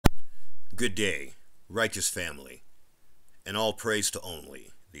Good day, righteous family, and all praise to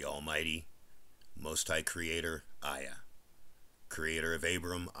only the Almighty, Most High Creator, Ayah, Creator of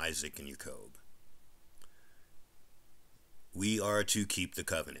Abram, Isaac, and Jacob. We are to keep the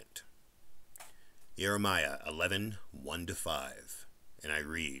covenant. Jeremiah 11:1-5, and I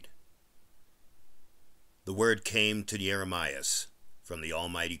read, The word came to Jeremias from the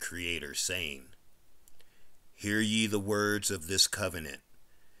Almighty Creator, saying, Hear ye the words of this covenant,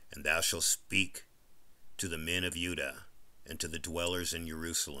 and thou shalt speak to the men of Juda and to the dwellers in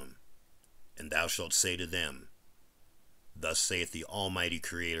Jerusalem, and thou shalt say to them, Thus saith the Almighty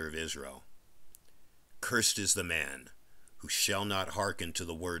Creator of Israel, Cursed is the man who shall not hearken to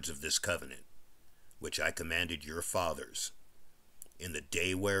the words of this covenant, which I commanded your fathers, in the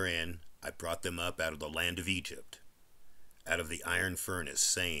day wherein I brought them up out of the land of Egypt, out of the iron furnace,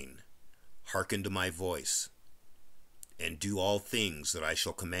 saying, Hearken to my voice, and do all things that I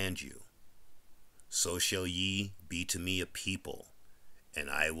shall command you. So shall ye be to me a people, and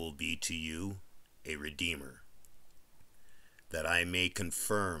I will be to you a redeemer, that I may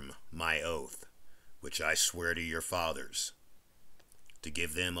confirm my oath, which I swear to your fathers, to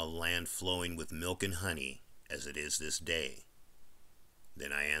give them a land flowing with milk and honey, as it is this day.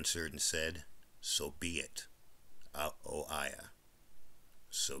 Then I answered and said, So be it, O Ayah,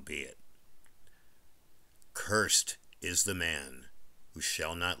 so be it. Cursed is the man who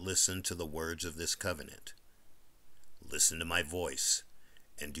shall not listen to the words of this covenant. Listen to my voice,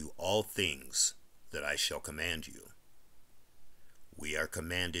 and do all things that I shall command you. We are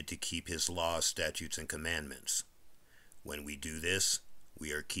commanded to keep his laws, statutes, and commandments. When we do this,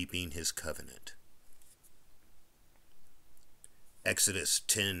 we are keeping his covenant. Exodus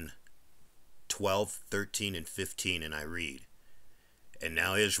 10:12, 13, and 15, and I read, And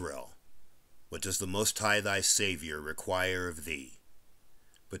now Israel, what does the Most High thy Savior require of thee,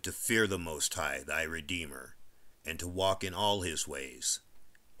 but to fear the Most High thy Redeemer, and to walk in all his ways,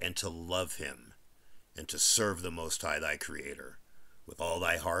 and to love him, and to serve the Most High thy Creator, with all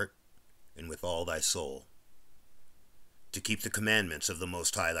thy heart and with all thy soul, to keep the commandments of the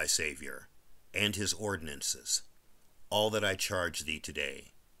Most High thy Savior, and his ordinances, all that I charge thee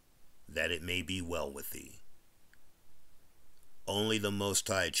today, that it may be well with thee. Only the Most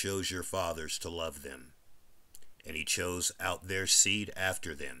High chose your fathers to love them, and he chose out their seed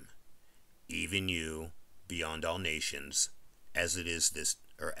after them, even you, beyond all nations, as it is this,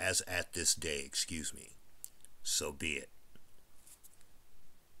 or as at this day, So be it.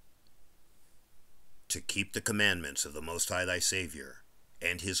 To keep the commandments of the Most High thy Savior,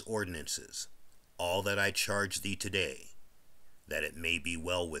 and his ordinances, all that I charge thee today, that it may be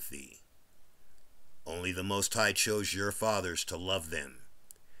well with thee. Only the Most High chose your fathers to love them,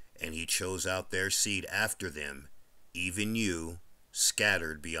 and he chose out their seed after them, even you,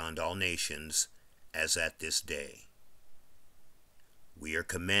 scattered beyond all nations, as at this day. We are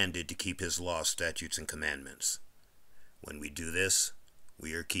commanded to keep his laws, statutes, and commandments. When we do this,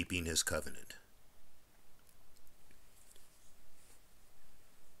 we are keeping his covenant.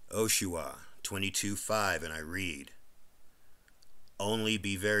 Oshua 22:5, and I read, Only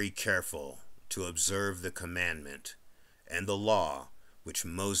be very careful to observe the commandment and the law which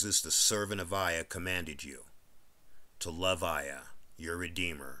Moses the servant of Ayah commanded you, to love Ayah, your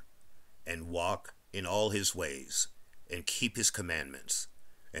Redeemer, and walk in all his ways, and keep his commandments,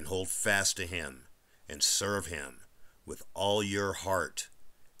 and hold fast to him, and serve him with all your heart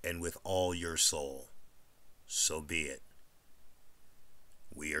and with all your soul. So be it.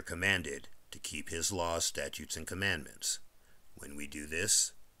 We are commanded to keep his laws, statutes, and commandments. When we do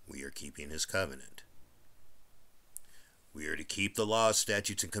this, we are keeping his covenant. We are to keep the laws,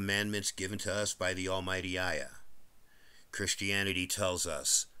 statutes, and commandments given to us by the Almighty Ayah. Christianity tells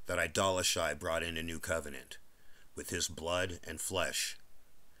us that idolatry brought in a new covenant, with his blood and flesh.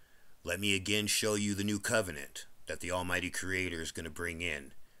 Let me again show you the new covenant that the Almighty Creator is going to bring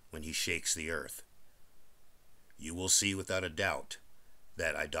in when he shakes the earth. You will see without a doubt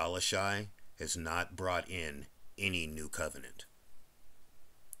that idolatry has not brought in any new covenant.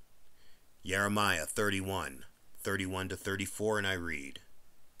 Jeremiah 31:31-34, and I read,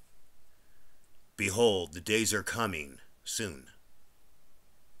 Behold, the days are coming soon,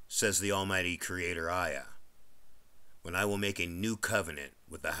 says the Almighty Creator Ayah, when I will make a new covenant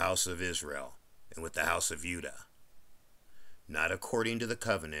with the house of Israel and with the house of Judah, not according to the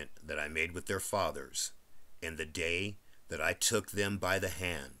covenant that I made with their fathers in the day that I took them by the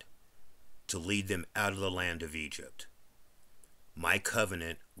hand to lead them out of the land of Egypt, my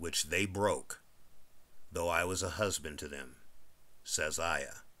covenant which they broke, though I was a husband to them, says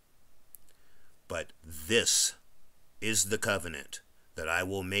Ayah. But this is the covenant that I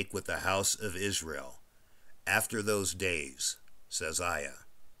will make with the house of Israel after those days, says Ayah.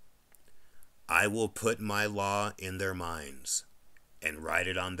 I will put my law in their minds, and write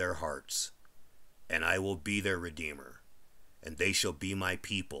it on their hearts, and I will be their Redeemer, and they shall be my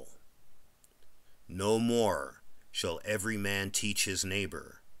people. No more shall every man teach his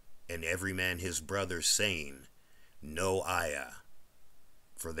neighbor, and every man his brother, saying, Know Ayah,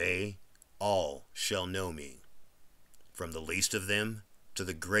 for they all shall know me, from the least of them to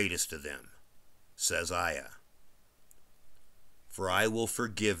the greatest of them, says Ayah. For I will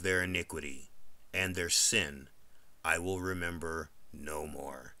forgive their iniquity, and their sin I will remember no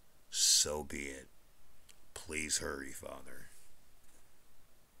more. So be it. Please hurry, Father.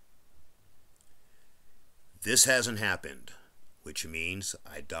 This hasn't happened, which means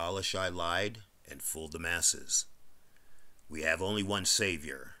Idolashai lied and fooled the masses. We have only one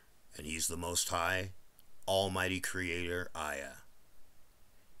Savior, and He's the Most High, Almighty Creator, Ayah.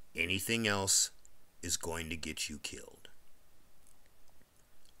 Anything else is going to get you killed.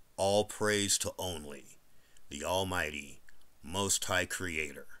 All praise to only the Almighty, Most High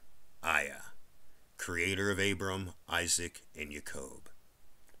Creator, Ayah, Creator of Abram, Isaac, and Jacob.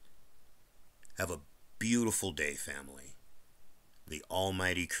 Have a beautiful day, family. The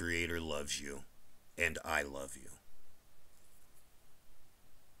Almighty Creator loves you, and I love you.